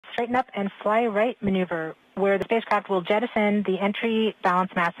straighten up and fly right maneuver, where the spacecraft will jettison the entry balance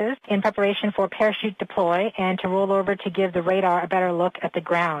masses in preparation for parachute deploy and to roll over to give the radar a better look at the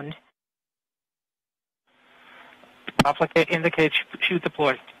ground. Indicate chute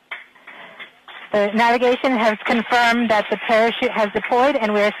deploy. The navigation has confirmed that the parachute has deployed,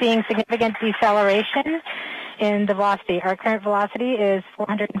 and we are seeing significant deceleration in the velocity. Our current velocity is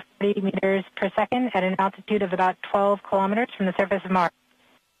 440 meters per second at an altitude of about 12 kilometers from the surface of Mars.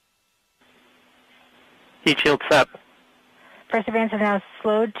 Heat shield set. Perseverance has now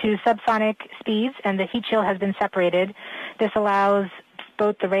slowed to subsonic speeds, and the heat shield has been separated. This allows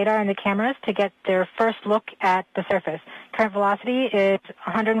both the radar and the cameras to get their first look at the surface. Current velocity is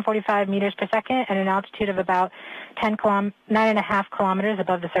 145 meters per second at an altitude of about 9.5 kilometers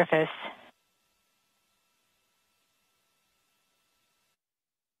above the surface.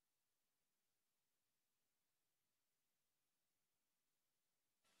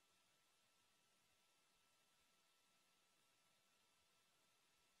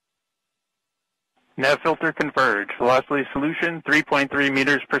 Nav filter converge. Velocity solution 3.3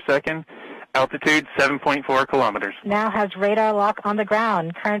 meters per second. Altitude 7.4 kilometers. Now has radar lock on the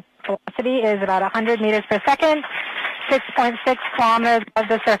ground. Current velocity is about 100 meters per second, 6.6 kilometers above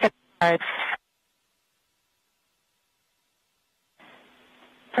the surface of Mars.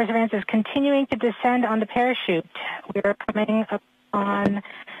 Perseverance is continuing to descend on the parachute. We are coming up on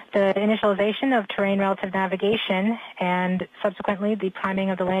the initialization of terrain relative navigation and subsequently the priming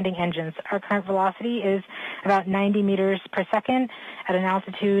of the landing engines. Our current velocity is about 90 meters per second at an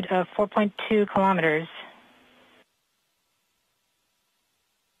altitude of 4.2 kilometers.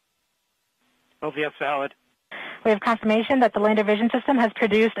 LVS valid. We have confirmation that the lander vision system has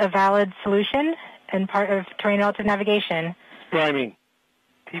produced a valid solution and part of terrain relative navigation. Priming.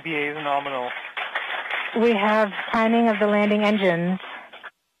 TBA is nominal. We have priming of the landing engines.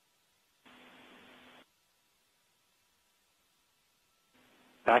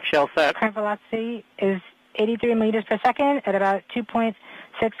 Back shell set. Current velocity is 83 meters per second at about 2.6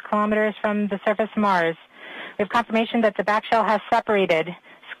 kilometers from the surface of Mars. We have confirmation that the back shell has separated.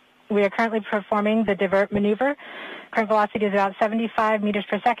 We are currently performing the divert maneuver. Current velocity is about 75 meters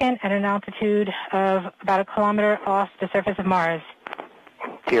per second at an altitude of about a kilometer off the surface of Mars.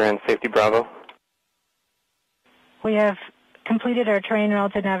 TRN Safety Bravo. We have completed our terrain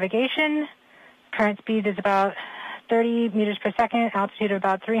relative navigation. Current speed is about 30 meters per second, altitude of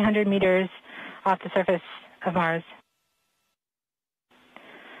about 300 meters off the surface of Mars.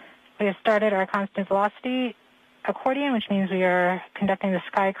 We have started our constant velocity accordion, which means we are conducting the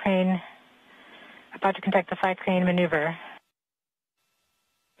sky crane, about to conduct the sky crane maneuver.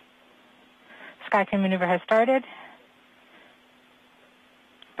 Sky crane maneuver has started,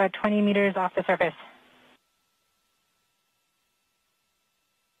 about 20 meters off the surface.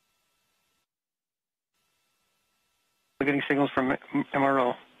 We're getting signals from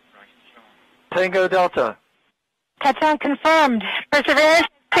MRO. Tango Delta. Touchdown confirmed. Perseverance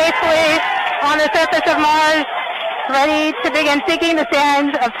safely on the surface of Mars, ready to begin seeking the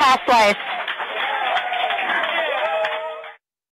sands of past life.